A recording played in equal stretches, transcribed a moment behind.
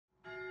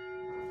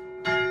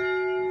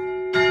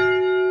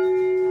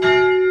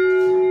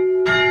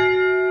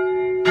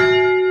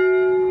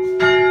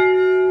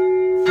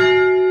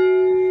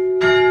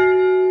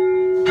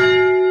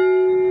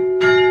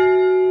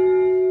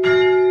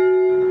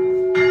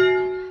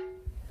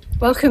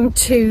Welcome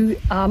to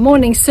our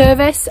morning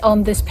service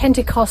on this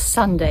Pentecost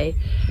Sunday,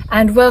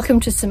 and welcome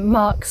to St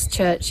Mark's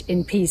Church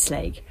in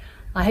Peaslake.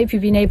 I hope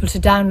you've been able to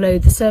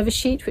download the service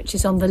sheet, which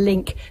is on the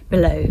link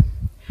below.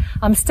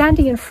 I'm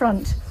standing in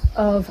front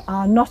of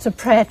our Not a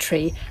Prayer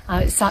tree,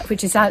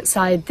 which is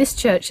outside this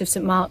church of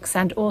St Mark's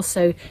and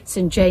also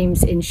St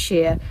James in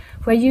Shear,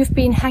 where you've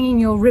been hanging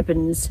your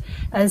ribbons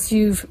as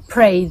you've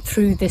prayed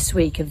through this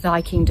week of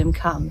Thy Kingdom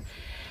Come.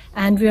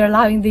 And we're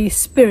allowing the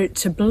Spirit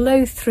to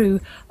blow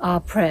through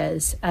our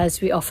prayers as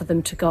we offer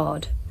them to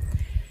God.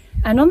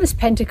 And on this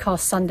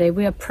Pentecost Sunday,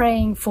 we are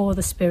praying for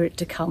the Spirit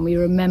to come. We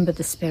remember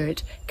the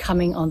Spirit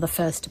coming on the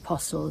first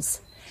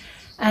apostles.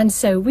 And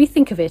so we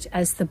think of it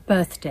as the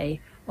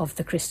birthday of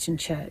the Christian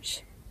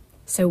Church.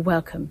 So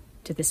welcome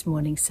to this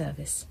morning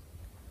service.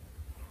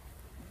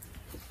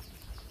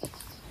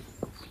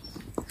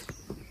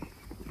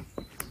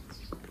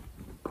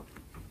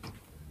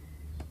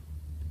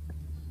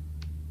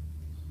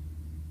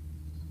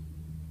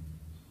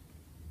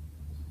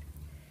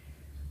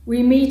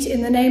 We meet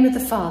in the name of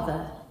the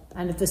Father,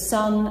 and of the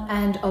Son,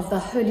 and of the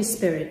Holy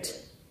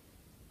Spirit.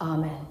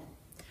 Amen.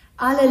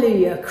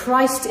 Alleluia,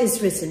 Christ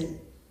is risen.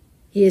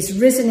 He is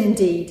risen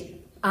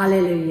indeed.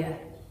 Alleluia.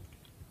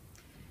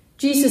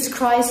 Jesus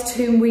Christ,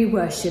 whom we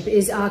worship,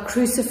 is our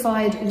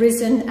crucified,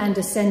 risen and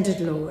ascended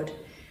Lord.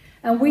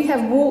 And we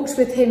have walked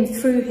with him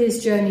through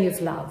his journey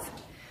of love.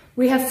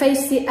 We have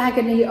faced the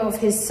agony of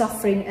his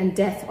suffering and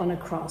death on a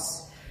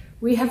cross.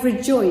 We have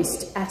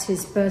rejoiced at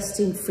his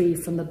bursting free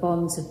from the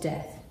bonds of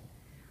death.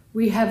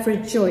 We have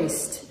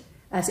rejoiced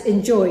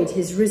enjoyed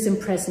his risen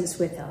presence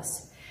with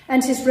us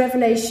and his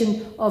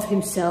revelation of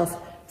himself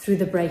through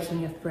the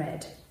breaking of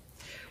bread.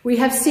 We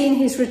have seen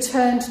his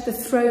return to the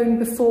throne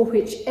before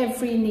which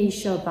every knee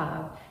shall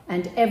bow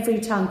and every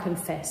tongue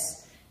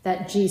confess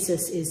that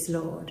Jesus is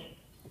Lord.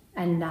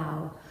 And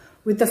now,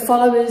 with the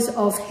followers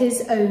of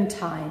his own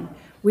time,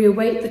 we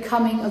await the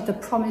coming of the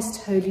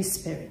promised Holy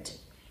Spirit,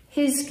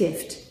 his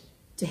gift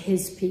to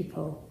his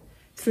people,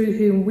 through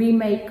whom we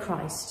make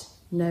Christ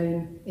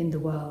known in the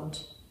world.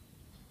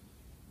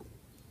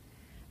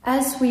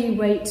 As we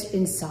wait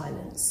in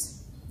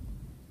silence,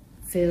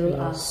 fill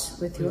us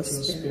with your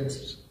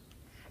Spirit.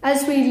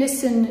 As we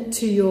listen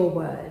to your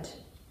word,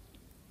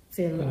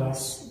 fill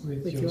us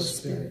with your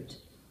Spirit.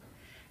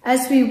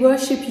 As we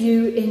worship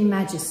you in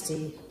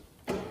majesty,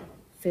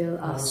 fill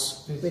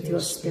us with your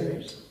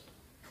Spirit.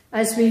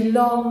 As we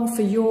long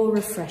for your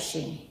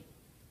refreshing,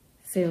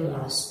 fill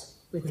us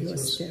with your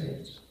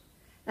Spirit.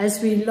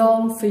 As we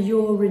long for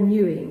your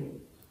renewing,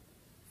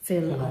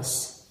 fill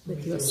us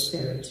with your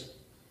Spirit.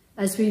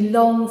 As we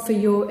long for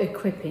your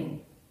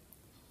equipping,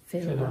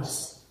 fill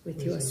us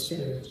with your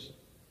Spirit.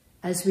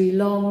 As we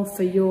long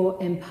for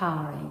your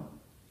empowering,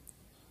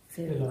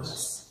 fill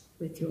us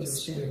with your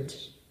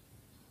Spirit.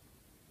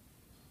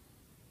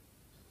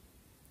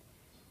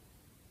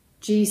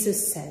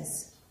 Jesus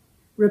says,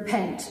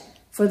 "Repent,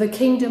 for the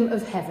kingdom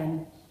of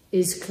heaven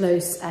is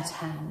close at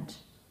hand."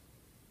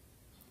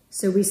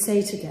 So we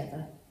say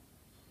together,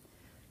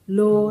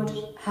 Lord,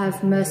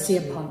 have mercy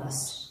upon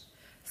us.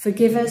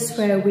 Forgive us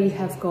where we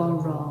have gone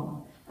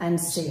wrong and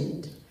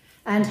sinned,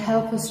 and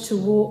help us to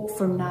walk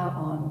from now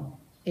on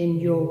in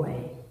your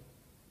way.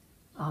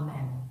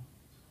 Amen.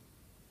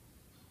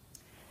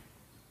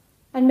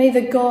 And may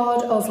the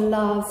God of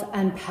love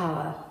and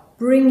power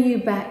bring you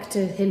back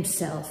to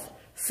himself,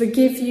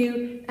 forgive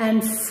you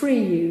and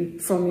free you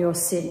from your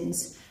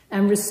sins,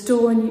 and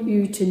restore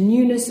you to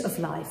newness of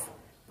life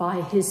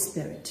by his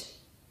Spirit.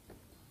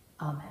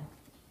 Amen.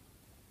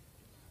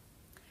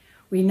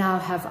 We now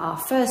have our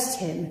first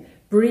hymn,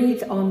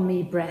 Breathe on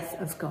Me, Breath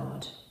of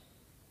God.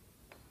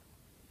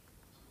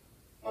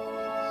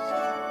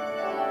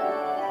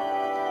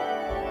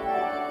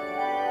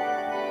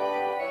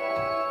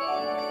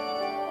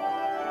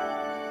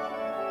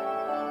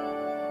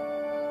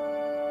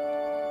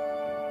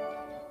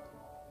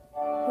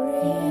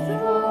 Breathe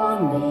on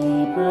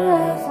me,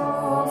 breath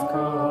of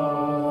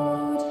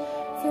God,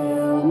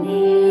 fill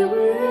me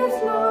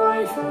with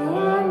life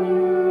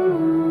anew,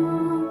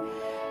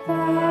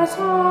 that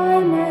I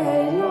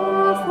may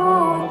love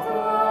what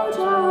thou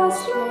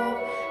dost love,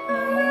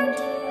 and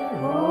do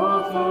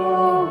what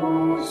thou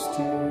wouldst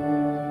do.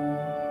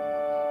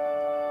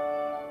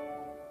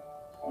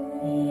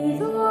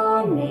 Breathe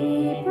on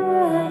me,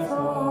 breath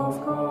of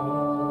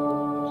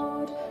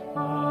God,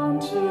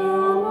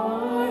 until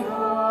my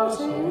heart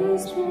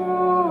is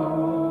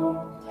pure,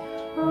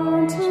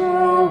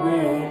 until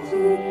with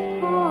thee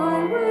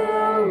I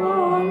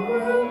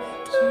will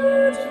to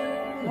do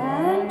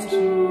and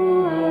to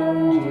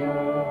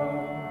endure.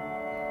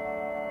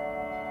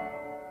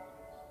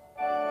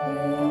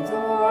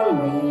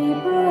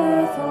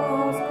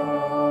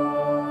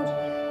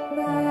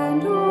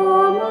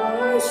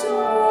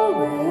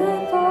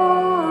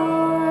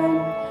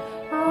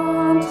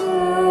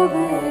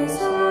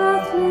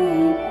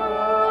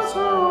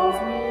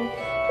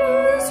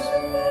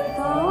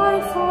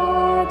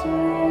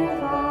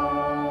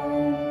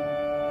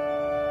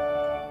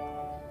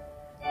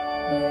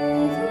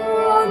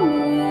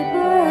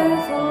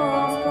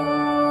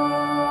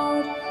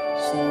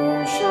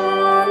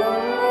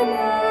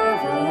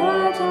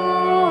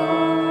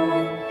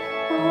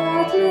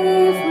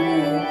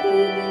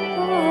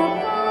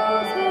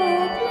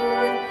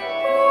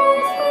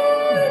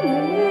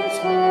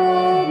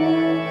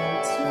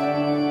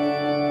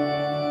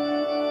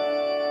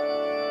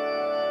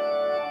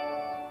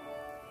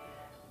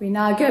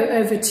 now go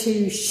over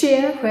to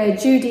Shear, where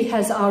Judy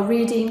has our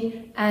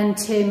reading and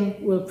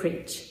Tim will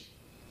preach.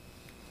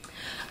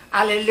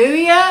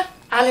 Alleluia,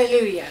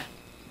 alleluia.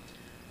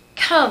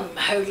 Come,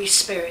 Holy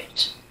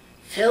Spirit,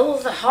 fill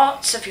the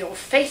hearts of your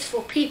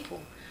faithful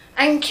people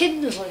and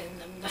kindle in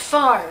them the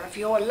fire of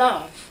your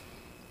love.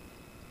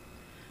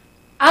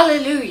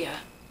 Alleluia.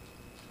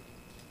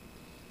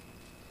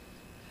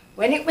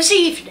 When it was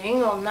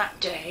evening on that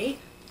day,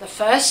 the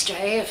first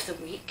day of the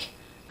week,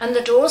 and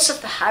the doors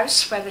of the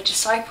house where the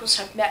disciples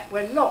had met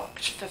were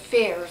locked for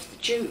fear of the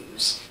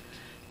Jews,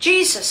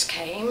 Jesus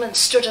came and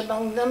stood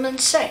among them and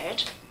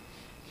said,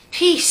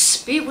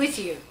 "Peace be with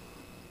you."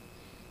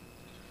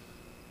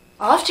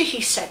 After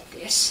he said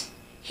this,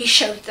 he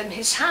showed them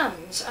his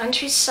hands and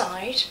his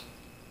side.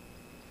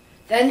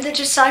 Then the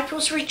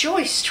disciples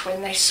rejoiced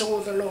when they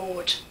saw the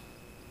Lord.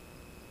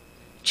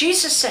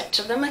 Jesus said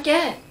to them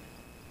again,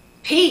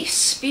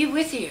 "Peace be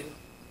with you.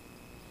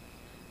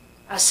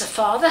 As the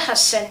Father has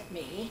sent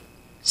me,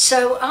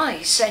 so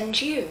I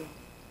send you."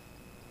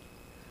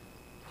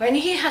 When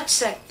he had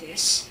said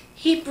this,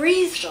 he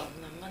breathed on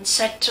them and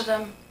said to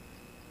them,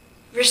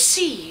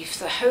 "Receive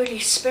the Holy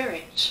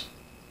Spirit.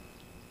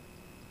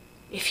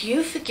 If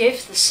you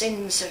forgive the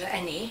sins of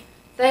any,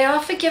 they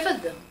are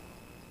forgiven them.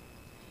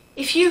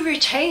 If you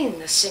retain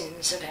the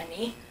sins of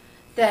any,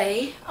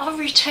 they are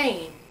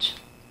retained."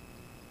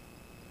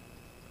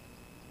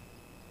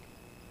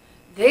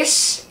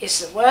 This is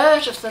the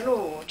word of the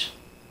Lord.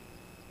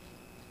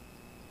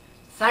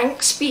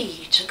 Thanks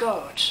be to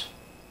God.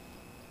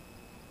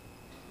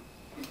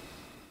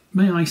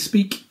 May I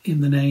speak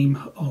in the name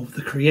of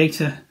the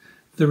Creator,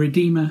 the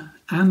Redeemer,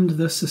 and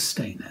the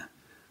Sustainer.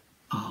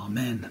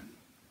 Amen.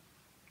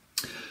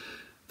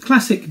 The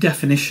classic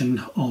definition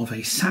of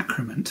a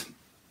sacrament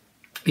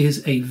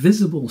is a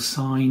visible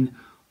sign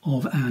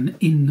of an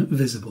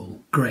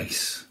invisible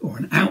grace, or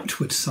an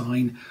outward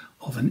sign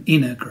of an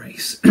inner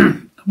grace.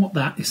 And what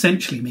that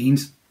essentially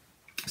means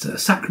is that a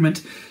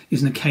sacrament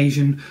is an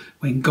occasion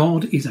when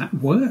God is at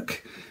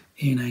work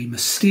in a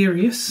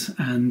mysterious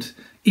and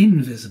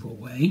invisible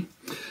way,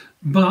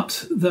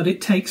 but that it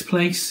takes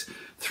place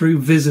through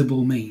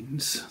visible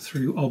means,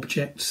 through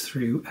objects,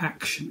 through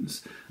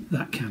actions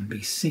that can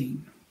be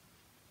seen.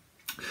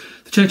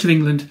 The Church of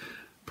England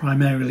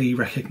primarily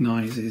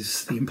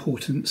recognises the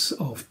importance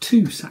of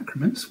two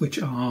sacraments, which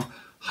are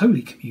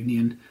Holy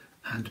Communion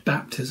and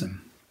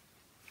baptism.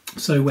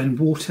 So when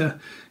water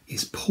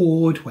is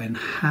poured, when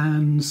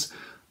hands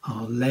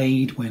are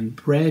laid, when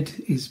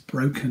bread is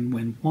broken,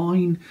 when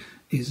wine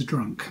is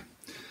drunk,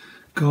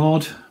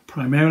 God,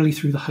 primarily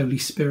through the Holy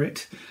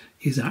Spirit,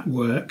 is at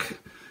work.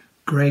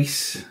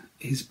 Grace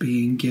is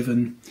being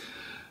given,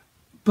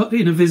 but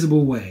in a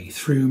visible way,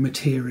 through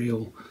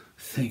material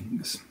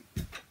things.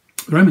 The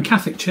Roman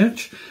Catholic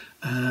Church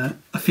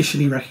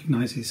officially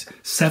recognises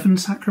 7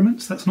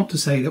 sacraments. That's not to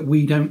say that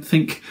we don't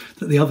think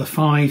that the other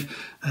 5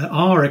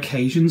 are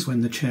occasions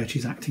when the Church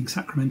is acting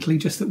sacramentally,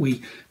 just that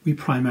we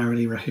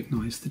primarily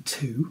recognise the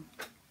 2.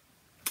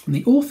 And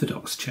the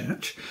Orthodox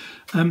Church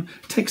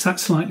takes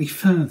that slightly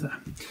further.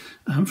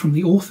 From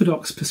the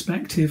Orthodox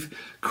perspective,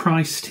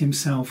 Christ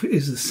himself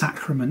is the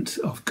sacrament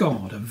of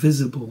God, a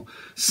visible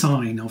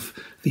sign of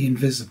the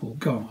invisible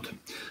God.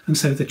 And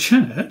so the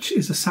Church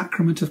is a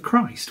sacrament of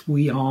Christ.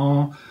 We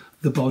are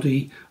the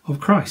body of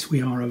Christ.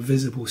 We are a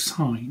visible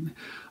sign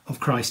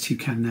of Christ who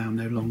can now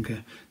no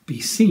longer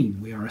be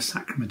seen. We are a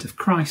sacrament of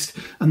Christ,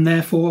 and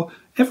therefore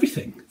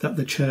everything that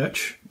the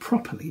Church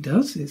properly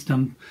does, it's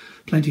done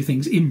plenty of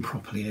things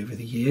improperly over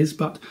the years,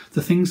 but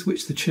the things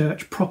which the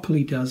Church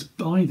properly does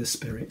by the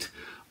Spirit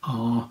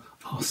are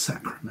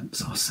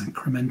sacraments, are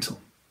sacramental.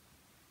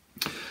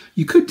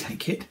 You could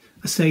take it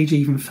a stage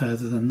even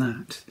further than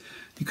that.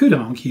 You could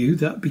argue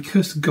that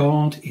because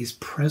God is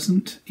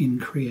present in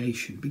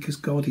creation, because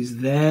God is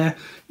there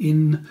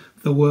in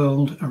the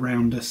world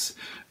around us,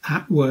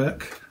 at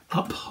work,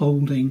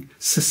 upholding,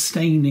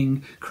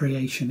 sustaining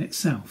creation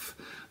itself,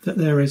 that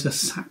there is a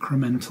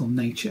sacramental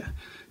nature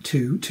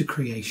to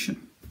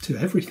creation, to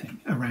everything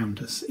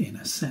around us in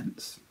a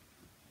sense.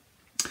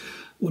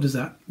 What does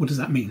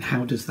that mean?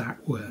 How does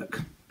that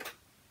work?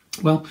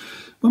 Well,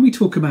 when we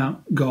talk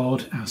about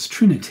God as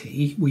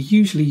Trinity, we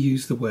usually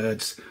use the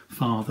words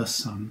Father,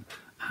 Son,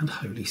 and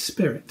Holy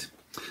Spirit.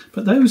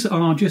 But those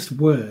are just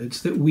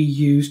words that we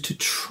use to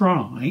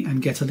try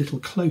and get a little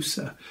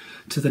closer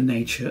to the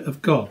nature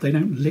of God. They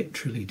don't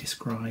literally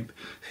describe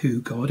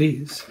who God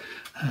is.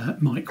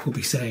 Mike will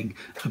be saying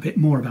a bit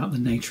more about the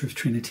nature of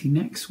Trinity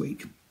next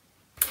week.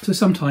 So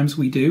sometimes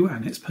we do,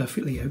 and it's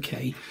perfectly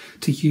okay,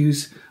 to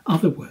use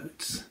other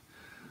words.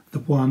 The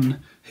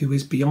one who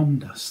is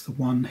beyond us, the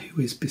one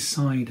who is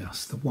beside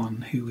us, the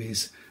one who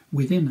is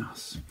within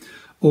us.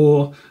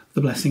 Or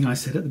the blessing I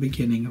said at the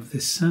beginning of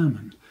this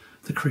sermon,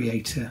 the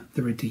Creator,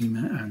 the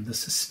Redeemer, and the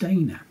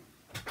Sustainer.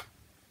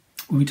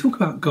 When we talk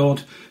about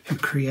God who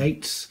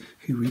creates,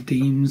 who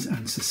redeems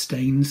and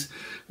sustains,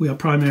 we are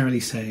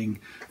primarily saying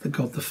that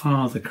God the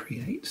Father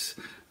creates,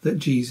 that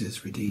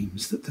Jesus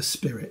redeems, that the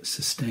Spirit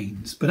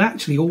sustains. But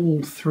actually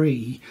all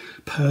three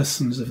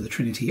persons of the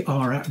Trinity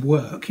are at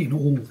work in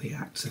all the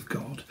acts of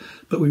God,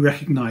 but we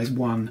recognise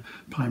one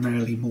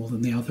primarily more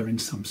than the other in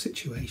some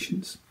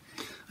situations.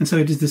 And so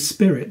it is the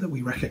Spirit that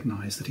we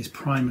recognise that is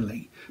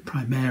primarily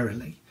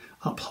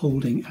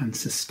upholding and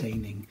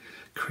sustaining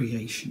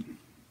creation.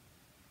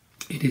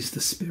 It is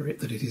the Spirit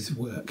that it is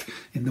work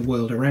in the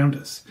world around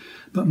us.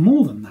 But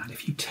more than that,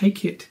 if you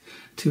take it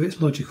to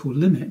its logical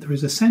limit, there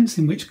is a sense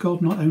in which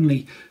God not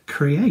only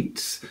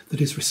creates,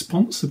 that is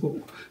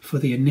responsible for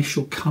the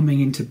initial coming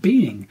into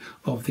being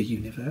of the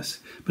universe,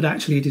 but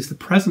actually it is the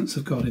presence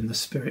of God in the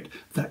Spirit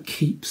that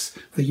keeps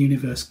the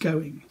universe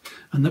going.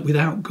 And that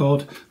without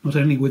God, not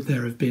only would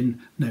there have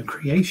been no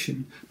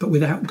creation, but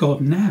without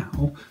God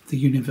now, the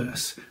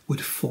universe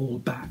would fall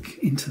back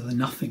into the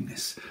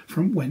nothingness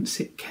from whence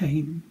it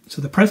came.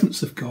 So the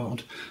presence of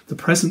God, the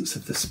presence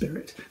of the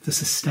Spirit, the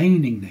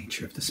sustaining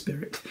nature of the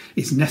Spirit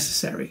is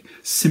necessary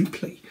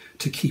simply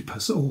to keep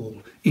us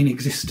all in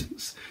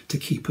existence, to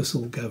keep us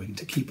all going,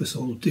 to keep us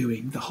all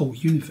doing, the whole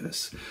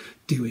universe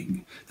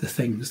doing the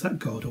things that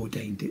God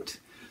ordained it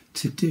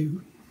to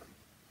do.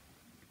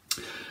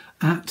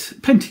 At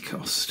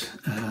Pentecost,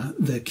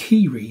 the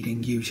key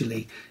reading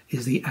usually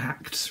is the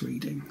Acts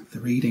reading, the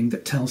reading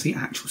that tells the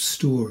actual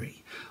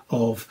story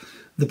of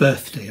the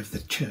birthday of the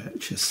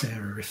church, as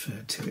Sarah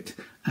referred to it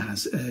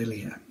as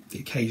earlier. The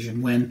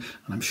occasion when,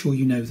 and I'm sure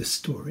you know the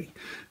story,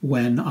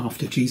 when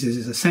after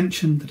Jesus'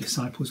 ascension, the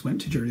disciples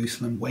went to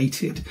Jerusalem,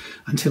 waited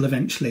until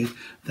eventually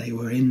they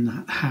were in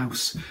that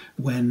house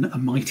when a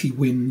mighty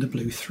wind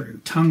blew through.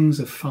 Tongues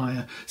of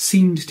fire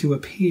seemed to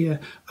appear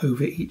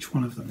over each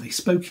one of them. They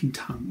spoke in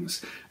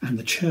tongues and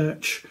the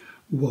church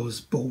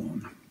was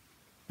born.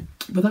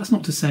 But that's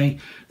not to say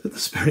that the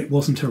Spirit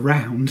wasn't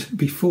around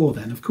before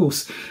then. Of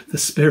course, the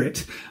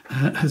Spirit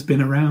has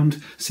been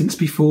around since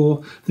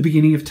before the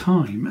beginning of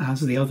time,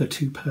 as the other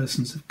two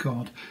persons of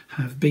God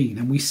have been.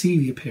 And we see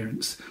the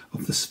appearance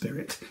of the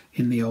Spirit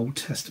in the Old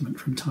Testament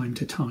from time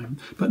to time,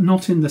 but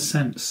not in the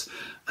sense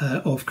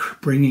of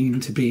bringing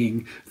into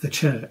being the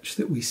church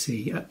that we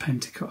see at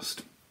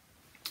Pentecost.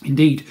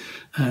 Indeed,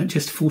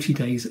 just 40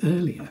 days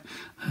earlier,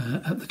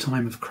 at the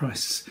time of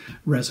Christ's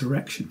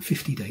resurrection,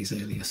 50 days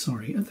earlier,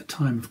 at the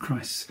time of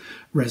Christ's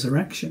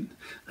resurrection,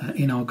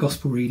 in our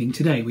Gospel reading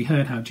today, we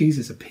heard how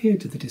Jesus appeared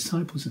to the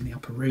disciples in the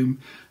upper room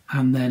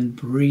and then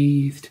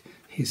breathed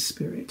his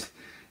Spirit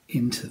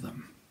into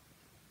them.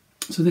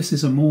 So this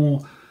is a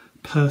more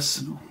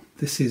personal,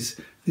 this is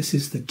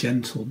the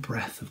gentle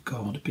breath of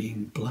God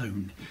being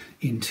blown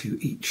into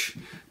each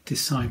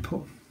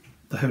disciple.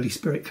 The Holy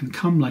Spirit can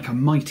come like a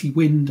mighty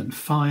wind and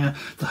fire.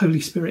 The Holy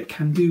Spirit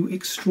can do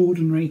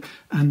extraordinary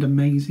and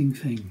amazing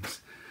things.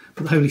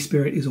 But the Holy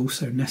Spirit is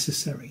also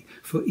necessary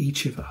for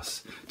each of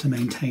us to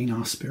maintain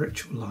our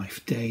spiritual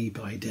life day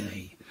by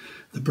day.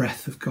 The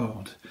breath of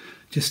God,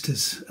 just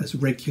as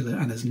regular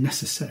and as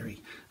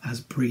necessary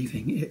as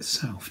breathing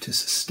itself to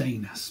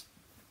sustain us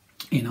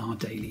in our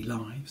daily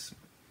lives.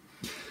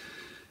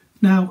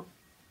 Now,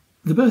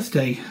 the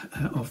birthday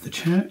of the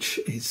church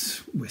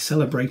we're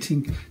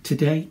celebrating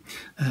today.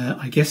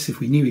 I guess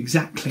if we knew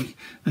exactly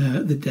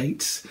the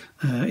dates,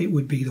 it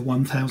would be the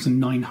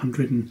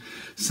 1900 and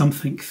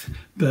somethingth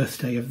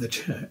birthday of the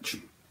church.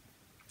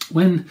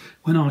 When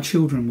our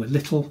children were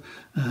little,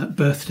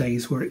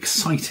 birthdays were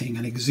exciting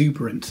and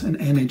exuberant and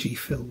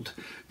energy-filled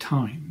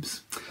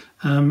times.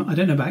 I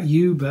don't know about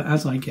you, but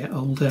as I get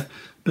older,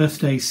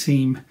 birthdays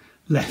seem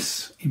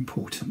less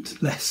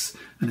important, less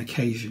an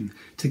occasion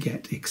to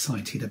get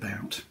excited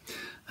about.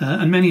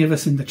 And many of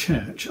us in the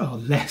church are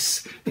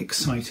less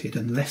excited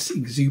and less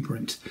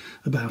exuberant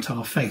about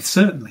our faith,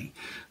 certainly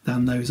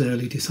than those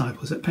early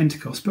disciples at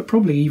Pentecost, but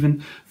probably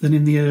even than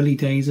in the early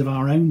days of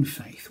our own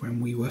faith, when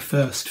we were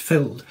first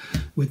filled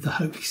with the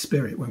Holy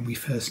Spirit, when we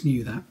first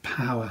knew that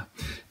power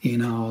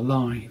in our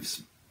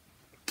lives.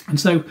 And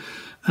so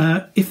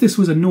if this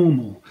was a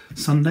normal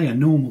Sunday, a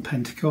normal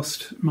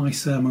Pentecost, my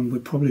sermon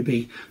would probably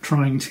be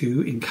trying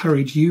to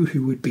encourage you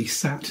who would be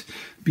sat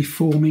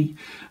before me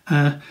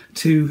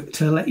to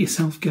let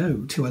yourself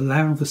go, to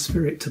allow the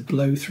Spirit to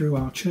blow through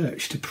our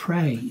church, to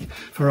pray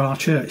for our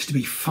church to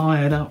be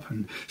fired up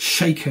and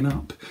shaken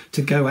up,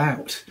 to go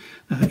out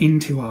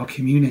into our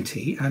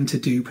community and to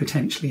do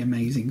potentially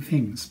amazing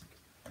things.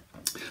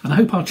 And I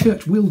hope our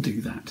church will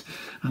do that,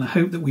 and I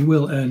hope that we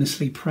will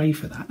earnestly pray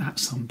for that at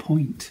some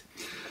point.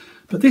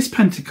 But this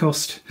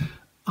Pentecost,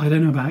 I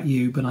don't know about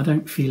you, but I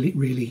don't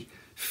really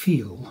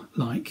feel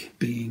like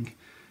being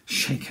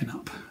shaken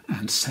up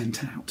and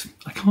sent out.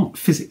 I can't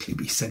physically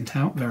be sent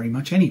out very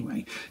much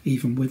anyway,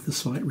 even with the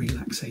slight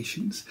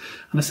relaxations.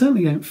 And I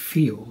certainly don't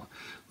feel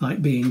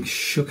like being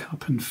shook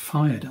up and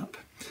fired up.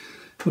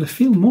 What I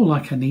feel more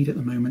like I need at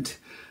the moment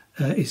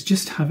is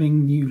just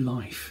having new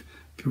life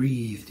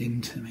breathed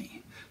into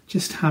me,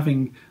 just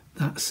having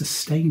that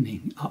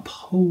sustaining,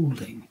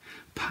 upholding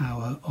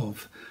power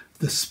of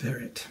the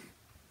Spirit.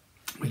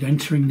 We're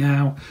entering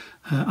now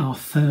our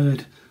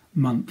third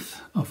month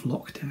of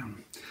lockdown,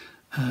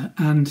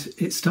 and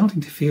it's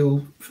starting to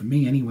feel, for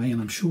me anyway,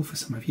 and I'm sure for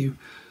some of you,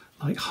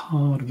 like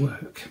hard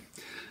work.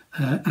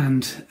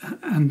 And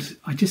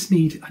I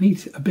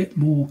need a bit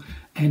more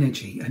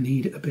energy. I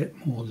need a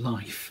bit more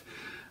life.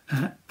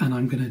 And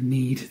I'm going to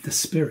need the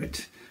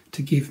Spirit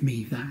to give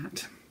me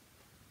that.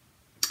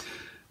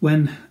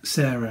 When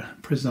Sarah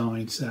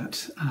presides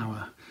at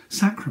our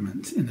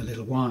sacrament in a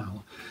little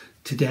while,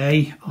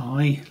 today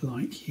I,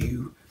 like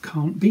you,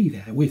 can't be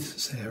there with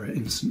Sarah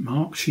in St.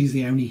 Mark. She's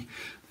the only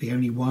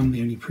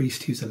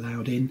priest who's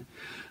allowed in.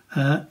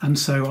 And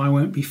so I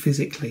won't be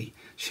physically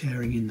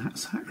sharing in that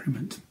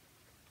sacrament.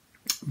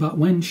 But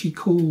when she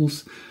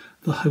calls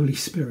the Holy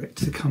Spirit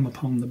to come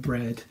upon the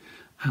bread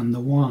and the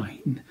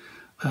wine,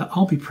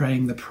 I'll be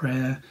praying the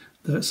prayer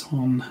that's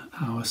on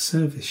our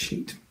service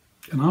sheet.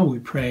 And I will be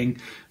praying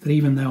that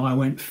even though I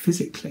won't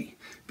physically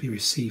be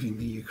receiving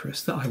the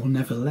Eucharist, that I will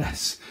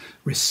nevertheless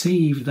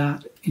receive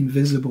that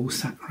invisible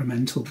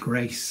sacramental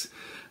grace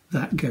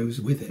that goes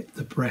with it,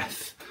 the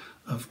breath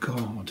of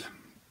God.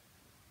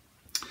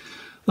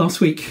 Last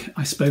week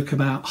I spoke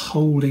about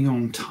holding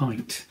on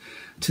tight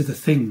to the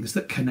things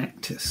that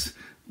connect us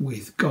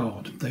with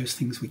God, those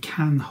things we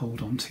can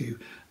hold on to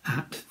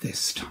at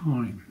this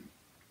time.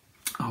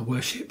 Our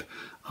worship,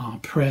 our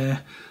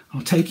prayer,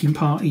 our taking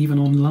part even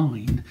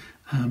online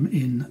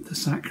in the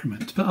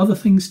sacrament, but other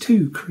things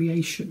too,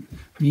 creation,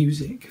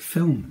 music,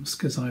 films,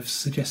 because I've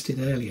suggested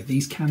earlier,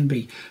 these can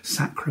be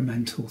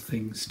sacramental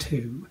things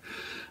too.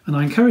 And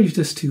I encouraged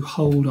us to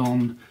hold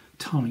on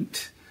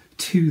tight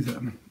to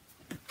them.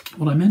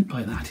 What I meant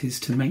by that is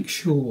to make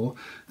sure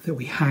that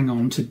we hang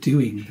on to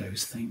doing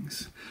those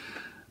things.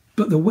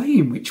 But the way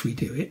in which we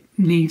do it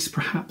needs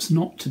perhaps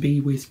not to be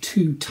with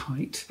too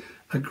tight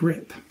a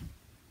grip.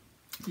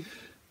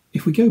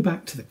 If we go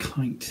back to the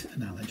kite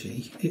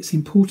analogy, it's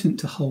important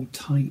to hold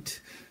tight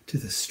to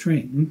the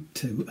string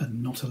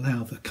and not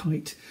allow the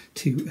kite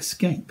to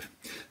escape.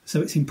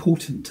 So it's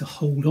important to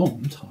hold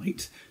on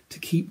tight to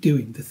keep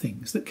doing the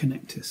things that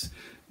connect us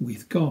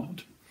with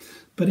God.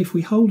 But if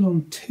we hold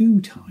on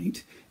too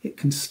tight, it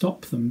can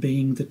stop them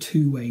being the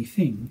two-way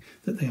thing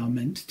that they are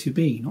meant to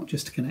be, not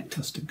just to connect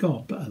us to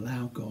God, but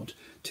allow God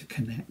to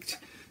connect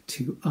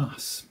to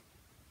us.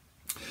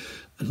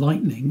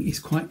 Lightning is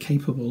quite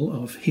capable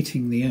of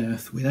hitting the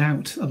earth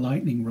without a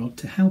lightning rod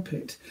to help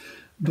it,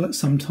 but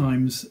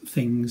sometimes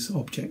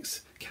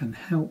objects can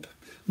help.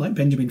 Like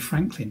Benjamin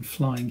Franklin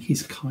flying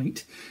his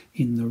kite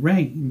in the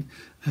rain,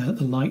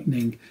 the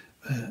lightning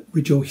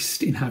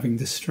rejoiced in having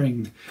the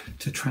string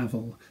to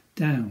travel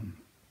down.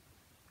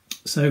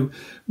 So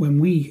when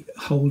we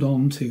hold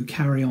on to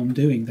carry on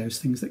doing those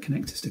things that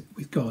connect us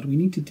with God, we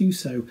need to do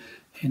so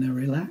in a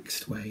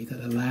relaxed way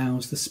that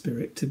allows the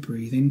Spirit to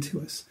breathe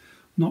into us.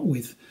 Not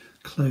with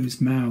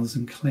closed mouths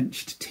and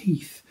clenched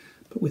teeth,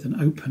 but with an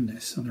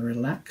openness and a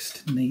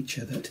relaxed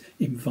nature that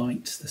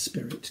invites the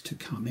Spirit to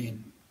come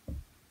in.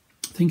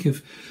 Think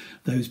of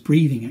those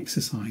breathing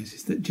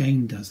exercises that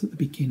Jane does at the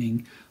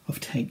beginning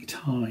of Take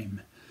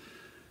Time,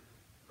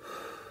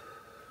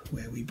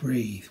 where we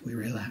breathe, we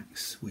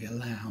relax, we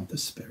allow the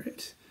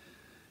Spirit,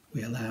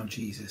 we allow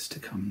Jesus to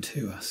come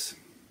to us.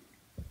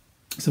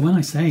 So when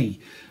I say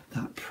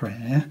that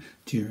prayer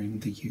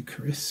during the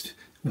Eucharist,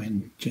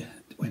 when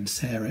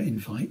Sarah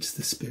invites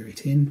the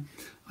Spirit in,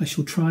 I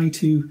shall try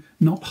to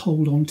not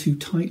hold on too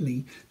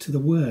tightly to the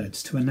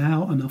words, to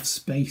allow enough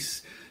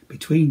space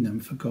between them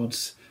for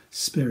God's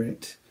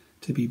Spirit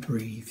to be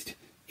breathed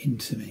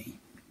into me.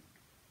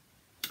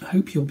 I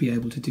hope you'll be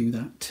able to do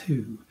that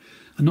too,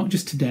 and not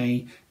just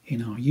today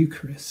in our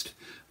Eucharist,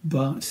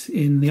 but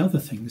in the other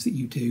things that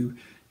you do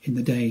in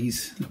the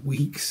days,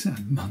 weeks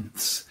and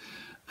months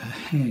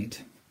ahead.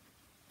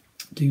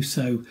 Do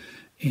so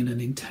in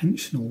an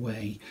intentional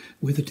way,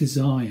 with a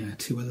desire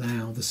to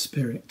allow the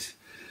Spirit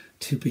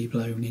to be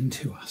blown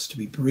into us, to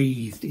be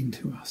breathed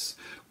into us,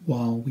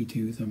 while we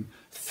do them,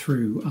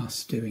 through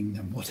us doing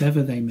them,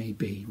 whatever they may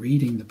be,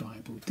 reading the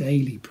Bible,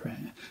 daily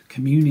prayer,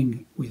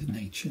 communing with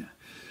nature.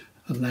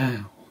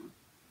 Allow,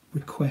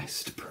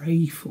 request,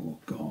 pray for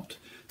God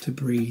to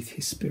breathe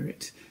his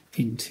Spirit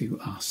into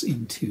us,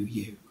 into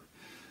you,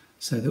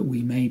 so that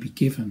we may be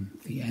given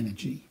the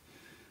energy,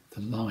 the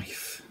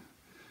life,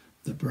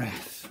 the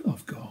breath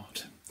of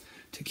God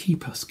to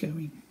keep us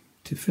going,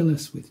 to fill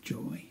us with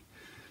joy,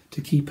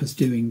 to keep us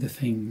doing the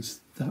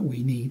things that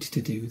we need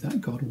to do, that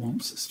God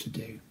wants us to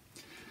do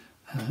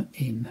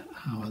in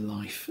our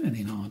life and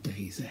in our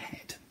days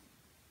ahead.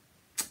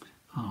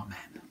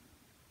 Amen.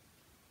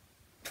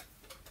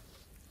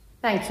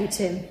 Thank you,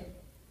 Tim.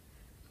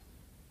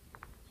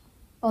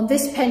 On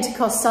this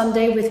Pentecost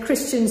Sunday, with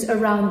Christians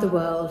around the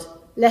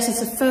world, let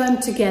us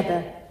affirm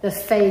together the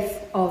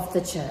faith of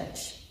the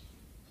Church.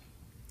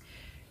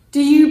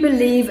 Do you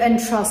believe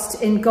and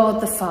trust in God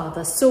the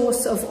Father,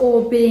 source of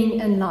all being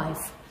and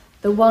life,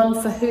 the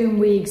one for whom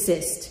we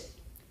exist?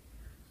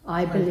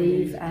 I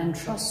believe and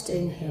trust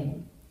in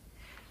him.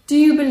 Do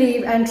you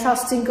believe and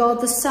trust in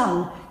God the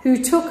Son,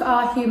 who took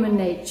our human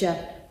nature,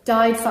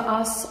 died for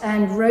us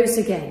and rose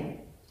again?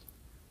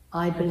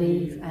 I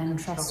believe and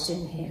trust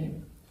in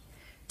him.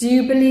 Do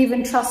you believe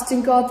and trust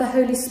in God the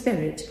Holy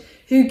Spirit,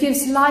 who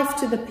gives life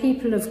to the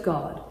people of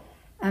God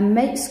and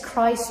makes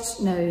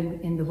Christ known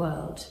in the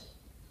world.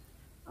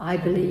 I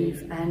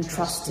believe and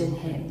trust in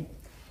him.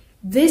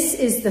 This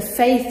is the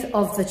faith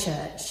of the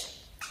Church.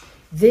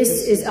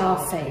 This is our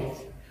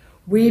faith.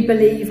 We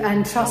believe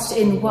and trust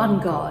in one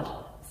God,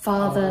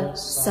 Father,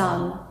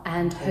 Son,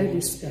 and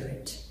Holy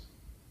Spirit.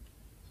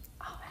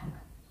 Amen.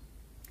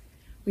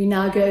 We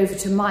now go over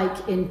to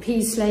Mike in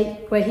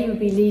Peaslake, where he will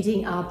be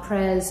leading our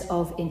prayers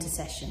of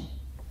intercession.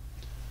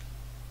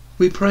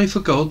 We pray for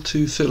God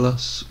to fill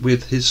us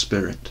with his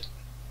Spirit.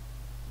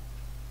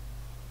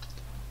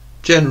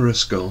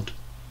 Generous God,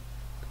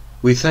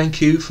 we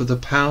thank you for the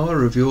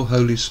power of your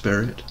Holy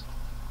Spirit.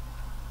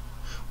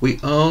 We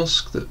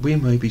ask that we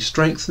may be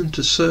strengthened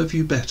to serve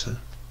you better.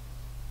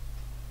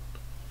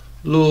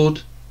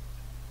 Lord,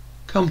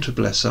 come to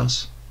bless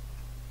us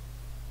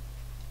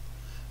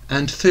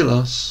and fill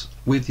us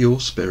with your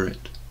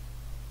Spirit.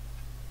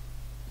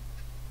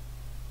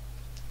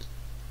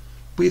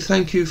 We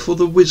thank you for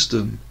the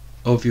wisdom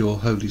of your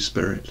Holy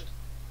Spirit.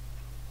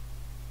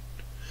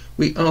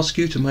 We ask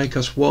you to make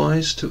us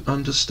wise to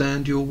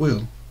understand your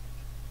will.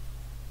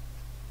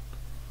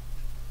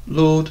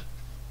 Lord,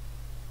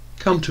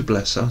 come to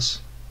bless us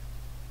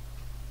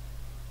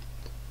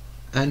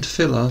and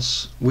fill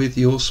us with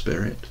your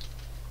Spirit.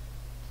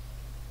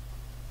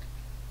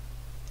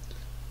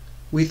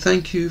 We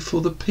thank you for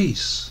the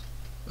peace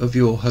of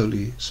your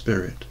Holy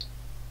Spirit.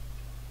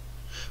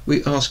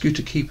 We ask you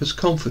to keep us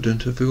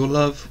confident of your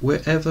love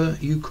wherever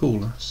you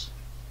call us.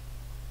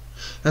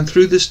 And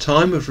through this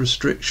time of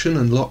restriction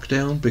and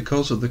lockdown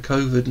because of the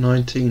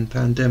COVID-19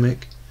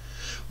 pandemic,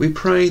 we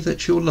pray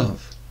that your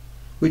love,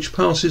 which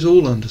passes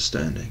all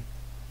understanding,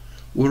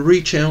 will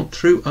reach out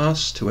through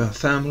us to our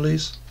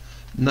families,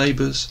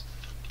 neighbours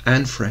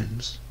and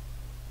friends.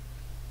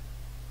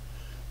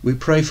 We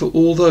pray for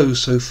all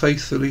those so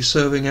faithfully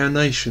serving our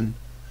nation,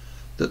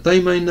 that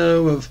they may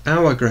know of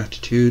our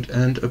gratitude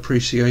and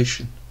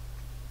appreciation.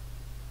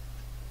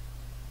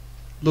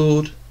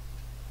 Lord,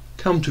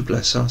 come to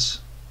bless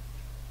us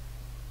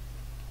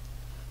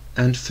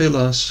and fill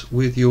us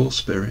with your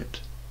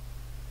Spirit.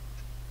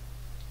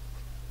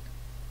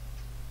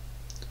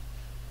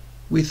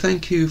 We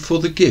thank you for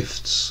the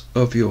gifts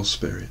of your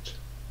Spirit.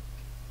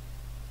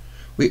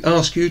 We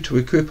ask you to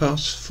equip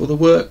us for the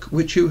work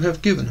which you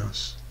have given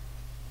us.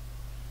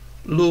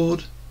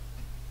 Lord,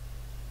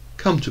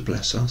 come to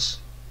bless us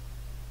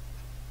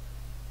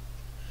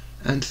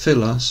and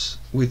fill us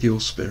with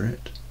your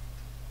Spirit.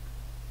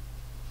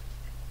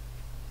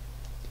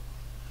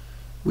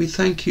 We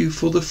thank you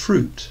for the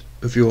fruit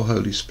of your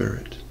Holy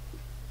Spirit.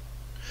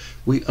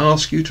 We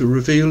ask you to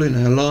reveal in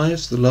our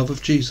lives the love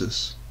of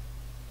Jesus.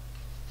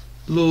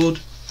 Lord,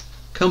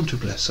 come to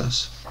bless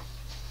us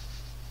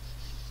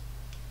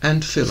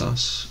and fill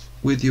us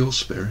with your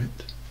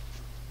Spirit.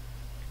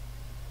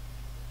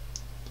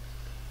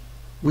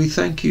 We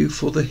thank you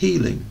for the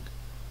healing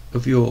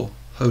of your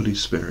Holy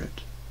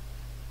Spirit.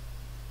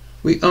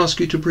 We ask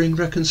you to bring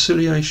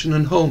reconciliation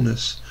and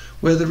wholeness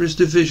where there is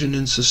division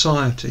in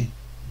society,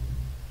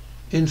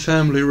 in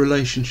family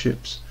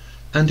relationships,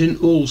 and in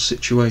all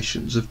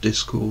situations of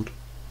discord.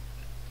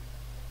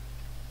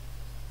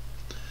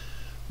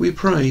 We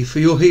pray for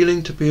your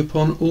healing to be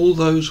upon all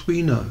those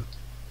we know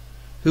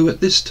who at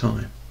this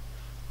time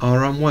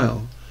are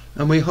unwell,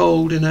 and we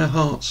hold in our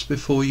hearts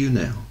before you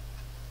now.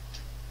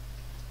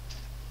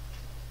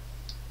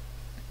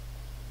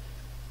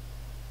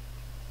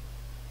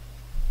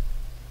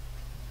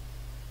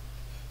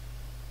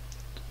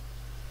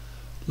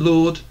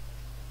 Lord,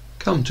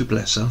 come to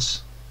bless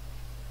us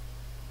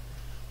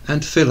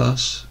and fill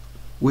us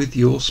with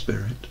your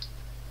Spirit.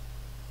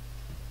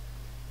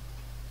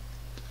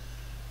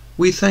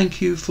 We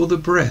thank you for the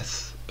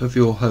breath of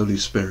your Holy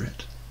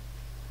Spirit,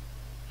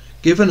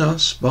 given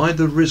us by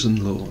the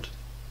risen Lord.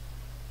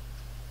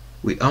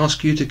 We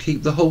ask you to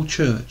keep the whole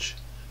Church,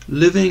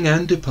 living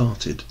and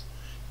departed,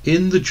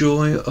 in the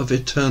joy of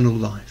eternal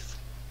life.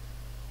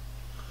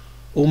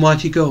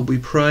 Almighty God, we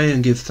pray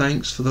and give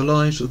thanks for the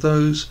lives of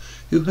those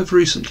who have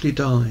recently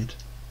died.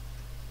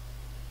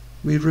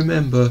 We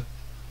remember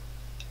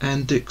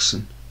Anne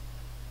Dixon,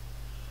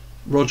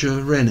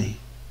 Roger Rennie,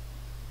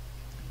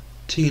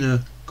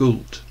 Tina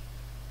Goult,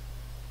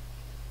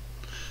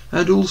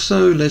 and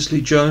also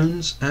Leslie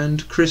Jones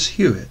and Chris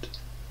Hewitt,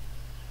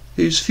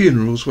 whose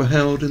funerals were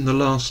held in the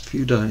last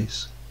few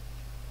days.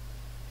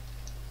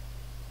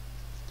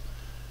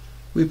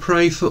 We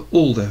pray for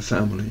all their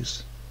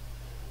families,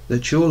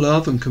 that your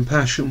love and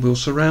compassion will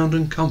surround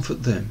and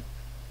comfort them.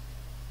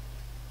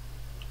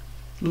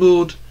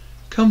 Lord,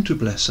 come to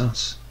bless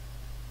us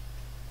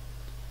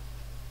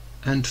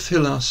and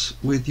fill us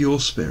with your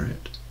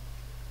Spirit.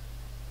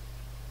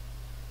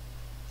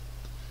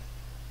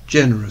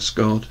 Generous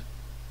God,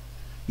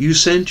 you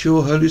sent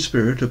your Holy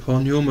Spirit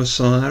upon your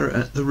Messiah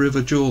at the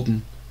river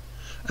Jordan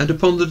and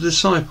upon the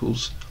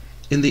disciples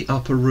in the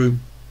upper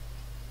room.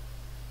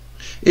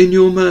 In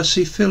your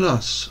mercy fill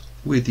us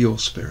with your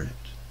Spirit.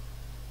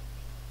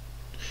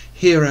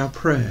 Hear our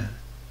prayer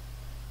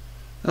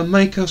and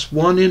make us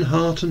one in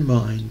heart and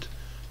mind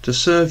to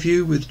serve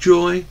you with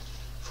joy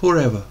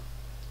forever.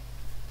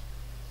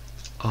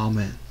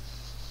 Amen.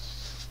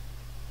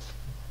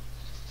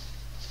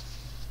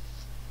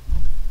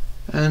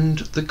 And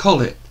the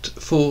collect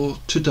for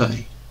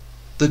today,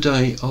 the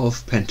day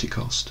of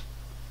Pentecost.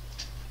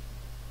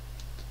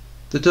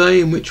 The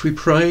day in which we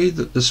pray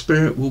that the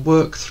Spirit will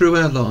work through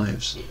our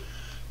lives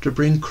to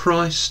bring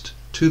Christ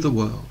to the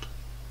world.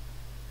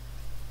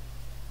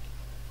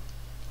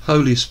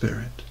 Holy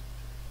Spirit,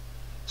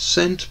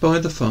 sent by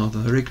the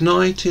Father,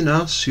 ignite in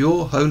us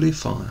your holy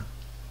fire.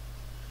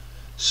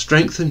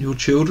 Strengthen your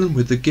children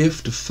with the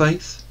gift of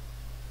faith.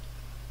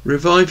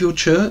 Revive your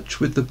church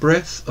with the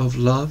breath of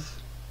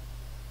love.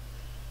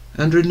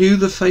 And renew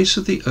the face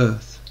of the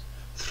earth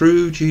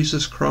through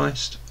Jesus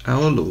Christ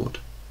our Lord.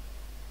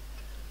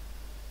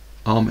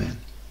 Amen.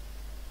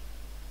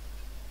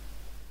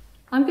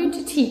 I'm going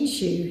to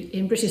teach you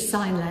in British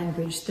Sign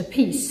Language the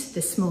peace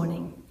this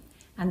morning,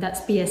 and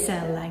that's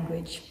BSL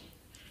language.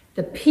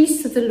 The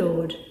peace of the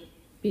Lord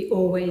be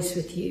always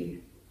with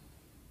you.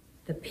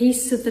 The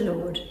peace of the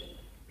Lord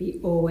be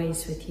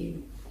always with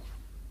you.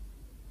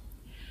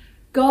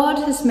 God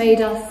has made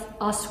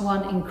us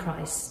one in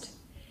Christ.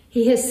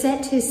 He has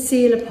set his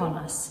seal upon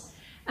us,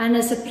 and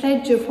as a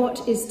pledge of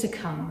what is to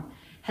come,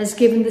 has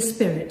given the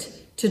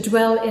Spirit to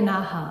dwell in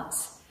our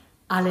hearts.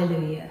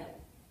 Alleluia.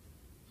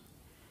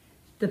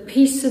 The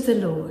peace of the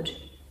Lord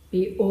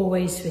be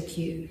always with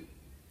you.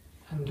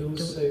 And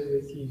also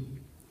with you.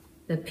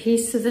 The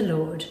peace of the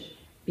Lord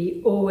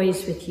be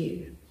always with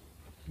you.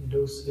 And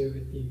also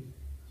with you.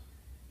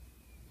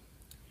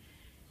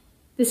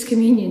 This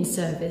communion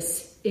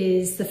service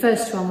is the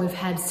first one we've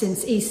had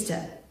since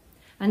Easter,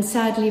 and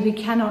sadly we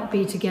cannot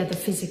be together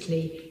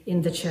physically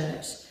in the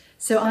church.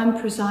 So I'm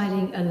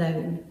presiding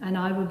alone, and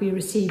I will be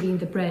receiving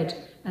the bread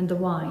and the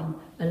wine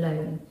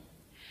alone.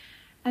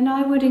 And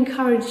I would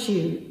encourage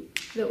you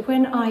that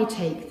when I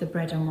take the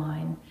bread and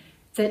wine,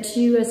 that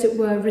you, as it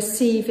were,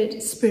 receive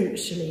it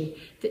spiritually,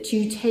 that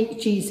you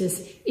take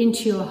Jesus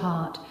into your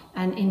heart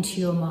and into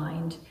your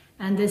mind.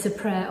 And there's a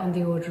prayer on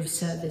the order of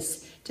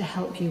service to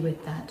help you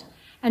with that.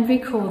 And we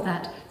call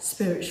that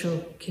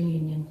spiritual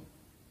communion.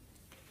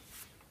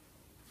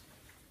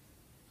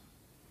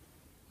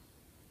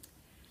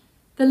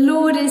 The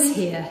Lord is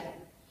here.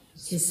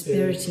 His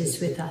Spirit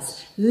is with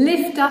us.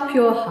 Lift up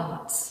your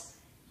hearts.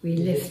 We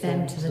lift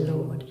them to the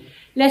Lord.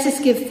 Let us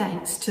give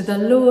thanks to the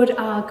Lord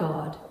our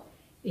God.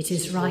 It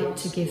is right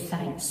to give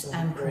thanks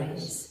and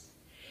praise.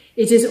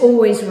 It is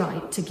always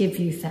right to give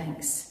you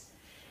thanks.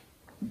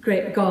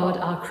 Great God,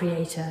 our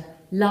Creator,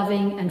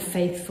 loving and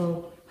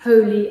faithful,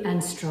 holy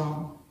and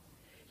strong.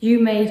 You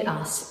made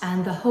us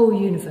and the whole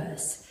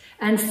universe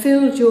and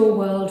filled your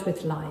world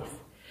with life.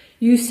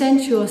 You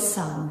sent your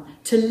Son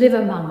to live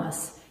among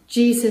us,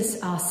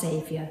 Jesus our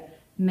Saviour,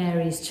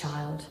 Mary's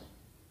child.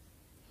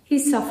 He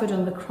suffered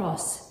on the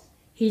cross.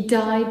 He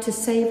died to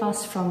save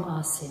us from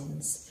our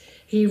sins.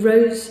 He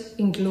rose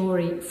in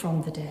glory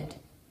from the dead.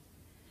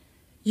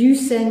 You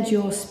send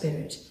your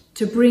Spirit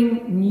to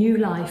bring new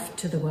life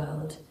to the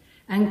world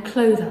and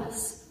clothe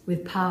us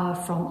with power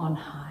from on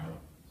high.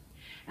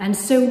 And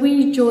so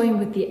we join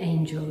with the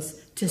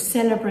angels to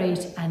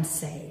celebrate and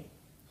say,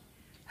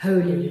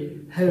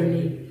 Holy,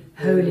 holy,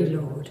 holy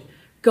Lord,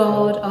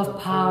 God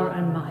of power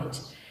and might,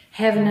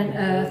 heaven and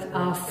earth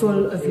are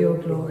full of your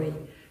glory.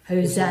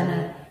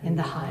 Hosanna in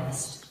the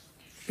highest.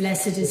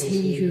 Blessed is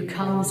he who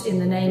comes in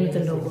the name of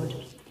the Lord.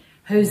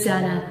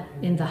 Hosanna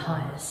in the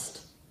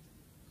highest.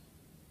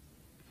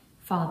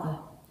 Father,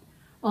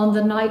 on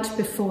the night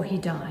before he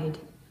died,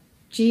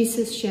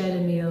 Jesus shared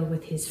a meal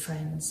with his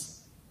friends.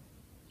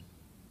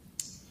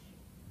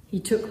 He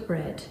took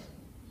bread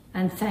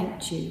and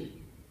thanked you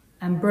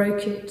and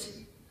broke it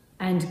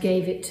and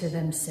gave it to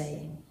them,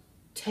 saying,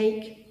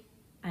 Take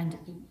and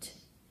eat.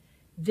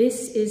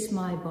 This is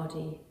my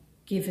body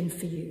given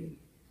for you.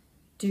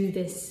 Do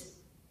this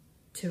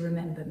to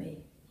remember me.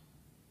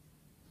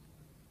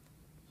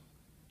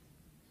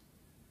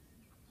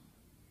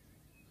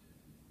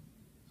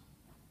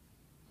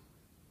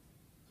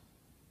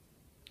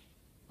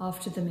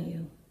 After the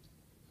meal,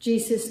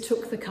 Jesus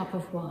took the cup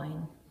of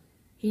wine.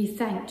 He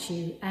thanked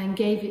you and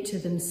gave it to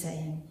them,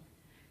 saying,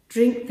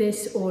 Drink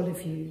this, all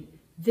of you.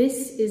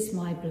 This is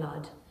my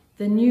blood,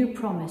 the new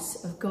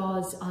promise of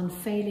God's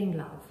unfailing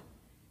love.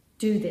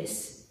 Do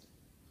this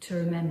to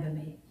remember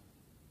me.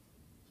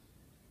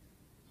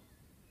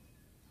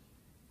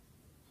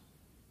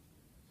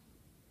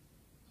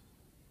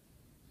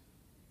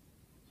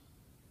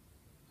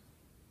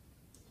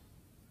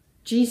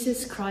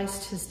 Jesus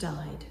Christ has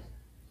died.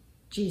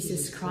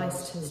 Jesus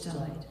Christ has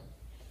died.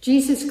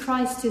 Jesus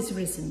Christ is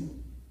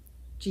risen.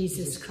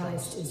 Jesus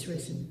Christ is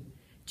risen.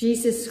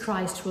 Jesus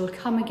Christ will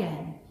come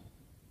again.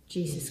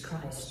 Jesus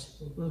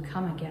Christ will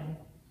come again.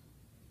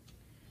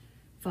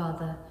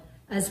 Father,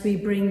 as we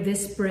bring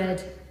this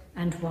bread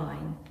and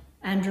wine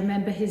and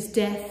remember his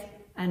death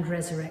and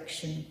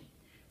resurrection,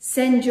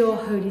 send your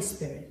Holy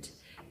Spirit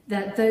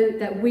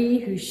that we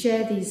who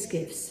share these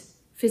gifts,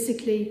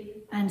 physically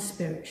and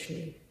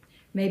spiritually,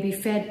 may be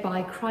fed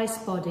by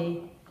Christ's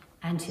body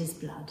and his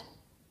blood.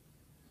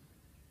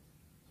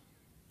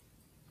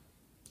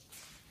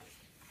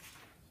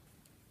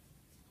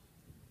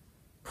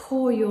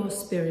 pour your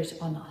Spirit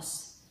on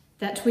us,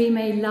 that we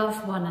may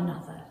love one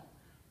another,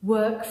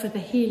 work for the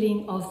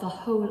healing of the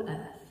whole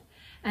earth,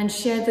 and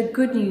share the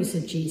good news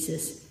of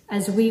Jesus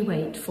as we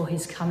wait for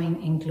his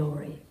coming in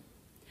glory.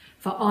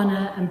 For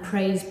honour and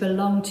praise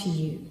belong to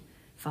you,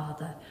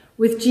 Father,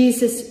 with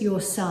Jesus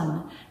your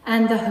Son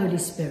and the Holy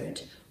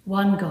Spirit,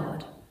 one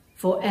God,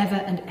 for ever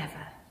and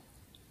ever.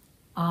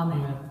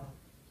 Amen.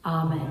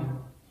 Amen.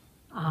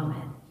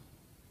 Amen.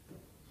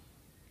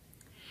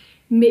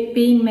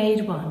 Being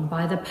made one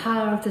by the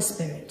power of the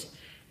Spirit,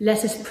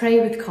 let us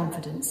pray with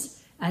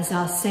confidence as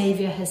our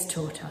Saviour has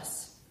taught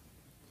us.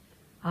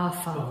 Our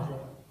Father,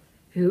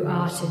 who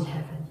art in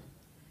heaven,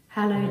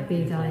 hallowed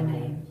be thy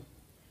name.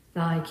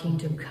 Thy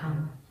kingdom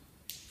come,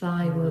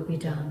 thy will be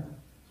done,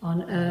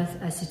 on earth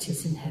as it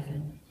is in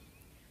heaven.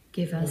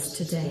 Give us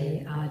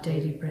today our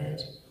daily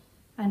bread,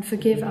 and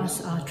forgive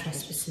us our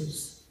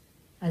trespasses,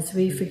 as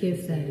we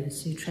forgive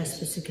those who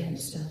trespass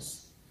against us.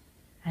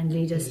 And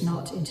lead us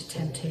not into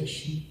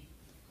temptation,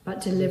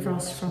 but deliver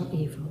us from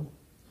evil.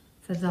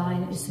 For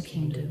thine is the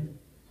kingdom,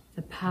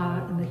 the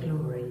power and the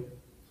glory,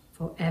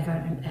 for ever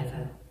and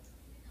ever.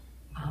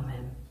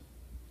 Amen.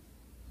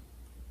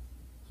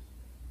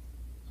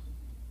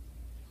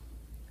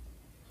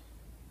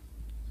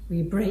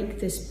 We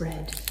break this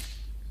bread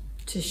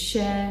to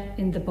share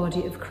in the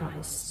body of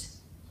Christ.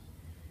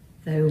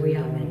 Though we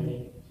are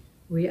many,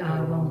 we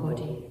are one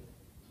body,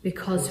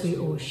 because we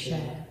all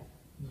share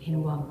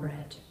in one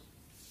bread.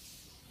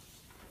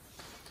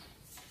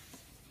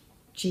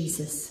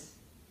 Jesus,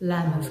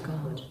 Lamb of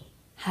God,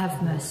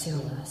 have mercy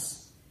on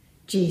us.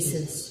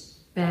 Jesus,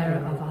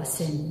 bearer of our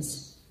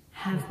sins,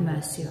 have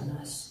mercy on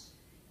us.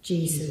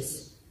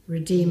 Jesus,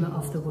 Redeemer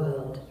of the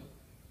world,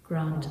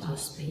 grant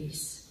us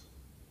peace.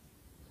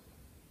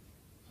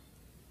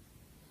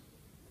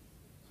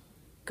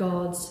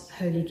 God's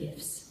holy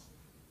gifts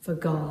for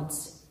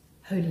God's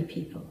holy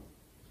people.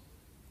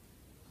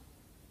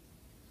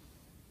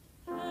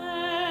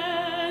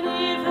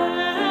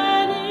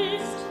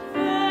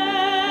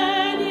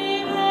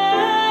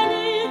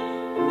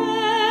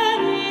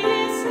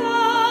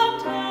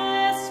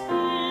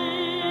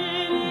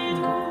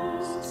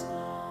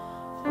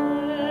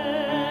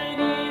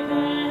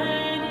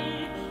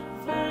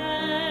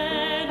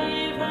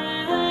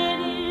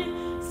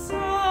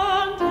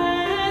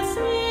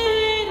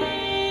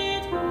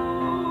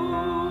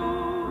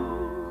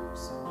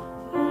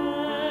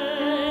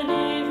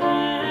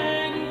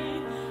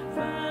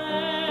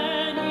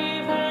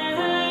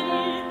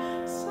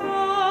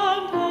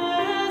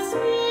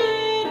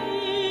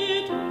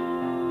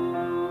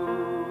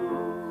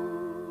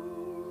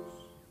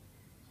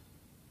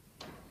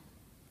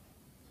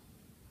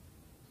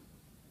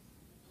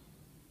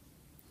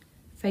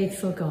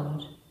 Faithful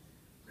God,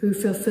 who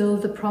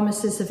fulfilled the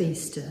promises of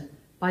Easter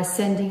by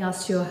sending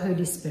us your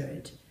Holy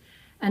Spirit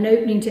and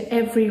opening to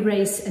every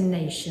race and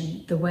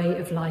nation the way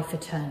of life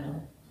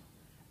eternal,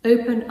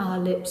 open our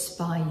lips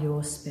by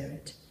your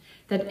Spirit,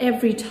 that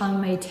every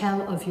tongue may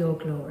tell of your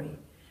glory,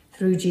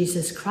 through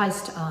Jesus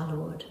Christ our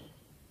Lord.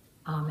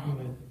 Amen.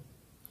 Amen.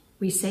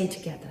 We say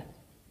together,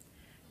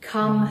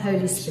 Come,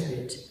 Holy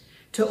Spirit,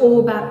 to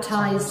all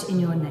baptized in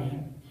your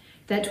name,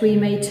 that we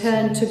may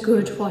turn to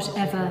good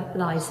whatever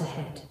lies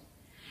ahead.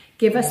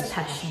 Give us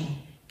passion,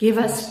 give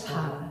us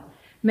power,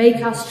 make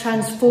us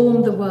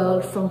transform the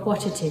world from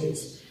what it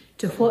is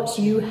to what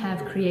you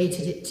have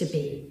created it to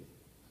be.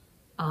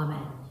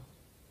 Amen.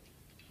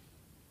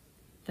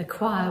 The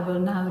choir will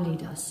now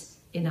lead us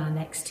in our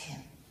next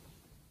hymn.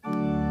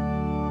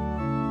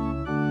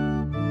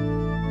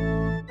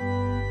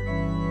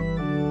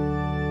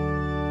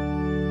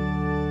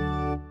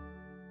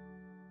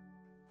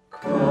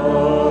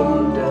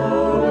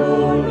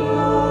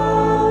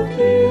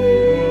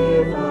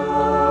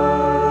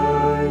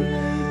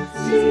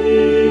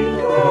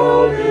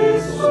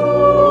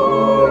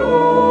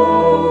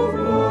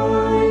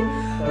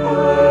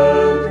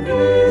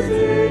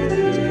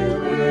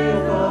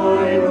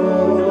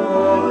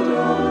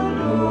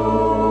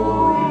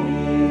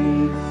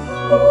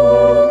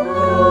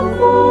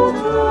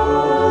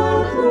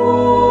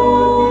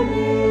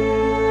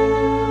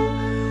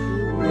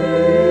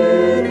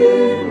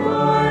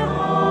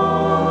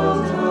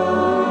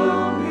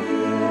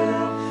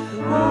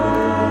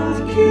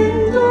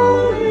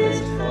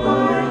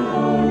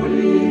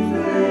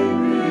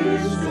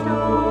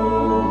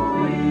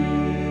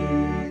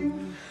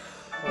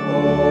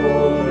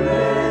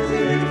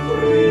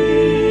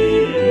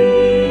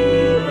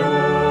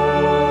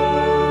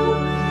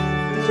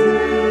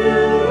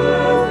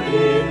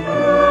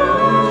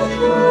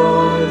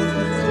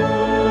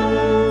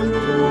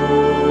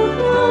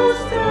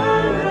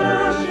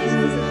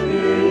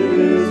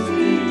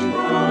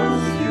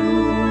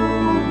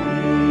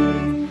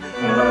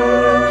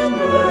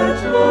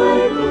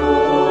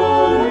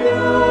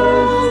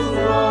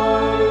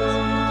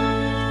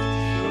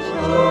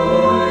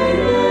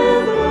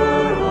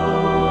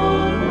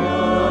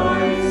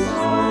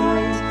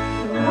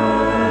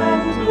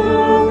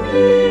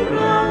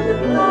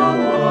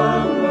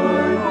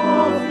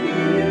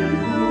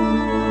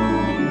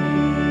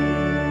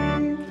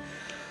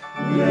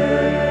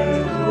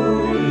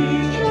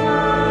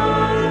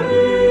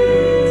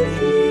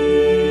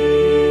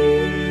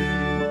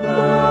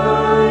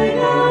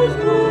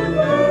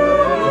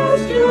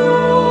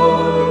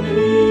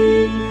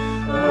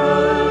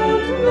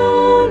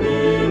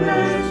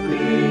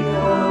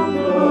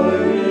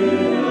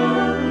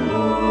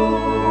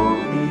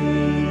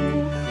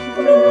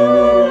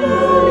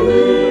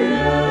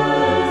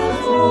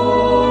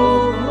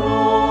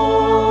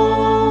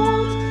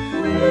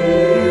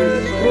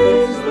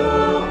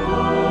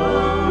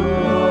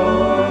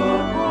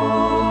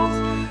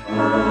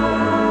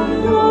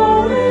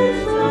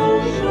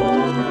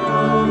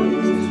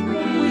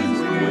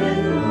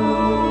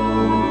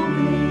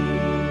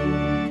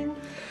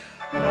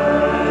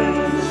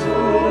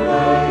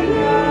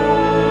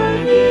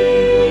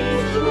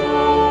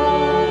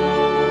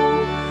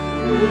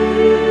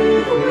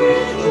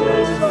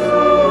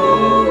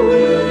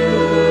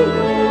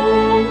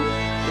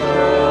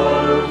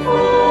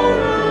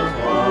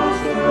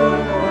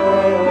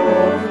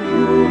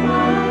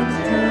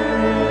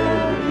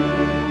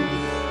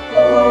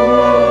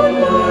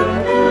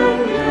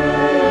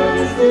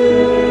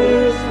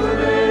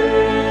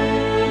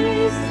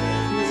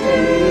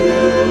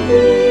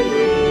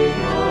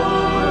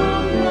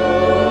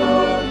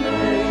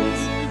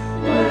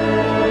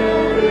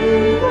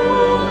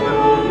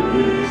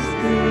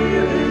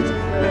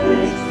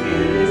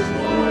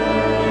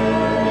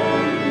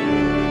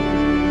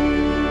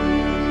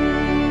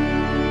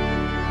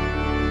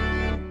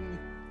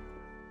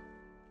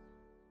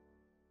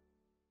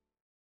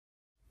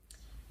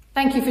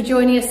 Thank you for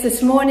joining us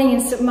this morning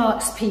in St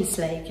Mark's,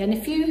 Peacelake. And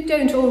if you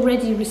don't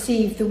already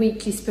receive the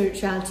weekly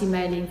spirituality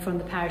mailing from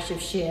the parish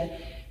of Shear,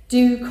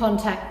 do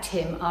contact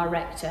him, our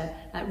rector,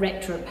 at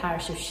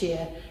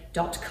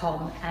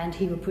rector@parishofshear.com, and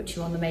he will put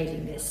you on the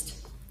mailing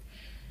list.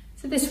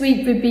 So this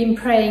week we've been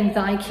praying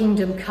Thy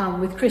Kingdom Come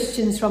with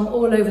Christians from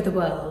all over the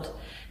world.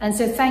 And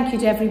so thank you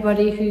to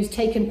everybody who's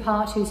taken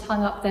part, who's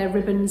hung up their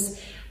ribbons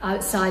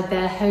outside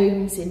their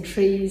homes, in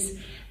trees,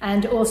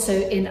 and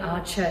also in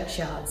our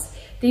churchyards.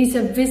 These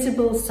are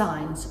visible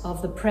signs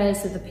of the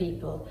prayers of the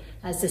people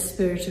as the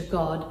Spirit of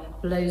God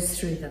blows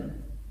through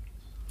them.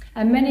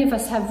 And many of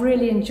us have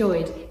really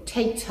enjoyed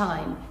Take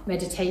Time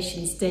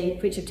meditations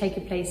which have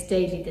taken place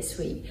daily this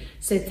week.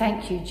 So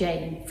thank you,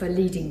 Jane, for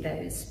leading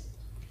those.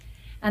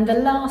 And the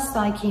last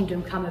Thy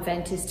Kingdom Come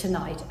event is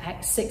tonight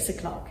at 6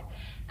 o'clock.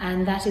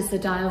 And that is the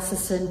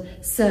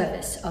diocesan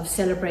service of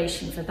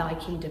celebration for Thy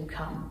Kingdom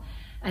Come.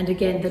 And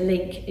again, the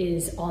link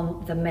is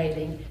on the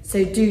mailing.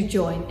 So do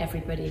join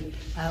everybody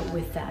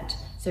with that.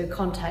 So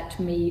contact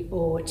me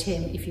or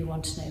Tim if you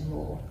want to know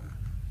more.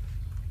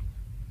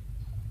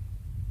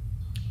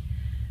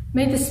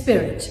 May the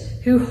Spirit,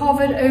 who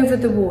hovered over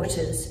the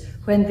waters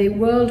when the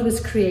world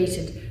was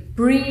created,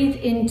 breathe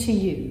into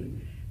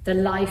you the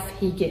life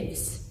he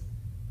gives.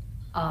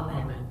 Amen.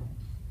 Amen.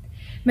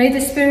 May the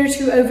Spirit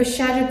who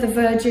overshadowed the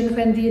Virgin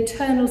when the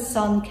eternal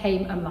Son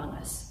came among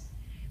us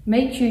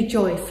make you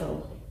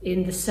joyful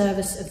in the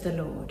service of the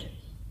Lord.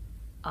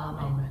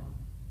 Amen. Amen.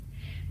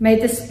 May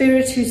the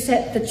Spirit who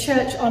set the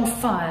church on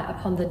fire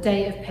upon the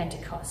day of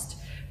Pentecost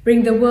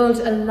bring the world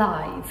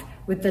alive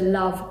with the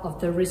love of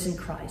the risen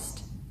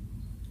Christ.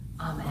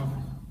 Amen.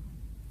 Amen.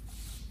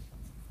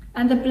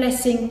 And the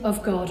blessing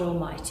of God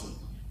Almighty,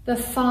 the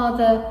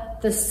Father,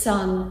 the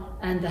Son,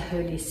 and the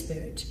Holy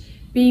Spirit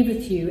be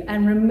with you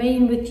and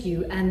remain with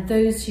you and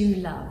those you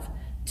love,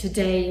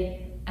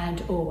 today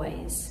and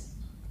always.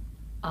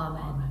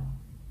 Amen. Amen.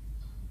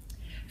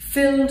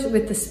 Filled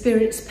with the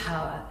Spirit's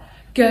power,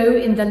 go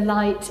in the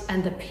light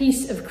and the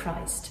peace of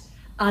Christ.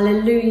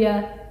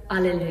 Alleluia,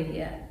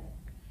 alleluia.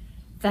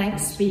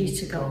 Thanks be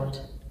to God.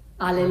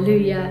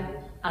 Alleluia,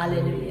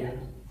 alleluia.